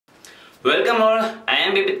Welcome all, I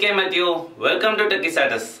am Bibith K Mathew. Welcome to Techie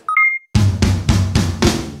Status.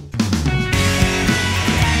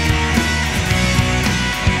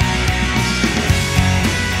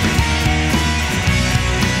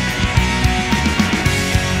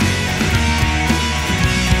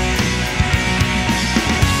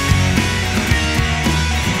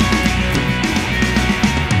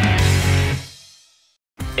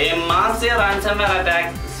 A massive ransomware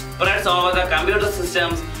attack spreads over the computer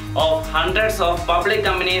systems of hundreds of public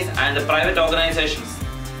companies and private organizations.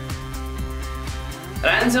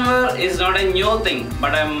 Ransomware is not a new thing,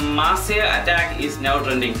 but a massive attack is now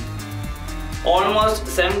trending. Almost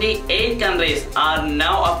 78 countries are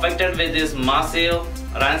now affected with this massive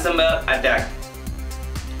ransomware attack,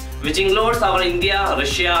 which includes our India,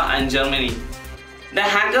 Russia and Germany. The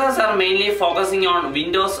hackers are mainly focusing on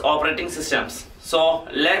Windows operating systems. So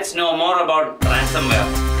let's know more about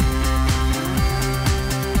ransomware.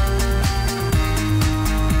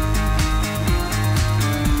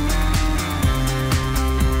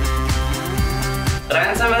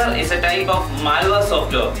 Ransomware is a type of malware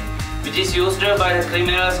software which is used by the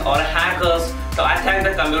criminals or hackers to attack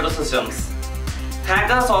the computer systems.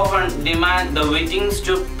 Hackers often demand the victims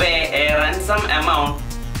to pay a ransom amount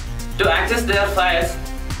to access their files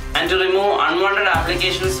and to remove unwanted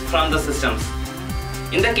applications from the systems.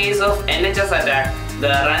 In the case of NHS attack, the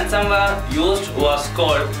ransomware used was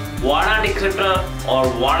called WannaCry or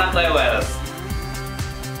WanaCry virus.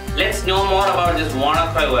 Let's know more about this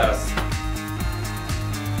WanaCry virus.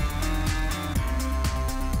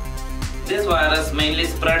 This virus mainly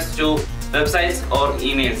spreads to websites or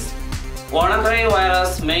emails. WannaCry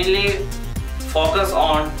virus mainly focus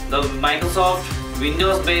on the Microsoft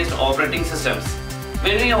Windows-based operating systems.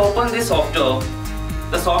 When we open this software,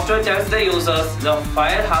 the software tells the users the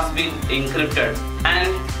file has been encrypted and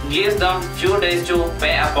gives them few days to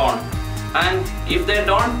pay upon. And if they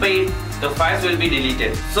don't pay, the files will be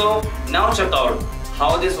deleted. So now check out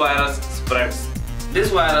how this virus spreads.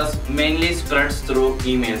 This virus mainly spreads through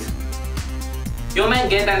emails. You may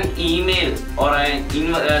get an email or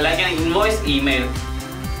like an invoice email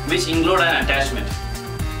which include an attachment.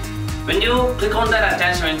 When you click on that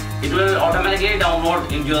attachment, it will automatically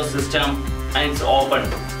download into your system and it's open.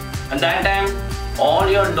 At that time, all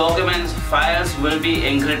your documents, files will be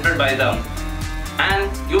encrypted by them.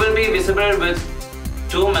 And you will be visible with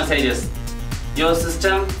two messages. Your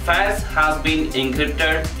system files has been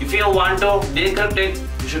encrypted. If you want to decrypt it,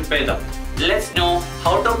 you should pay them. Let's know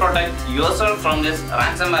how to protect yourself from this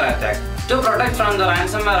ransomware attack. To protect from the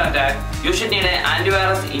ransomware attack, you should need an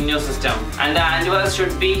antivirus in your system and the antivirus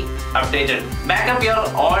should be updated. Backup your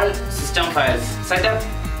all system files. Set up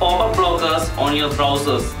pop-up blockers on your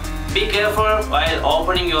browsers. Be careful while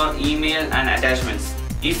opening your email and attachments.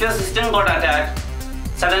 If your system got attacked,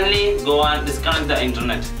 suddenly go and disconnect the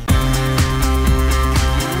internet.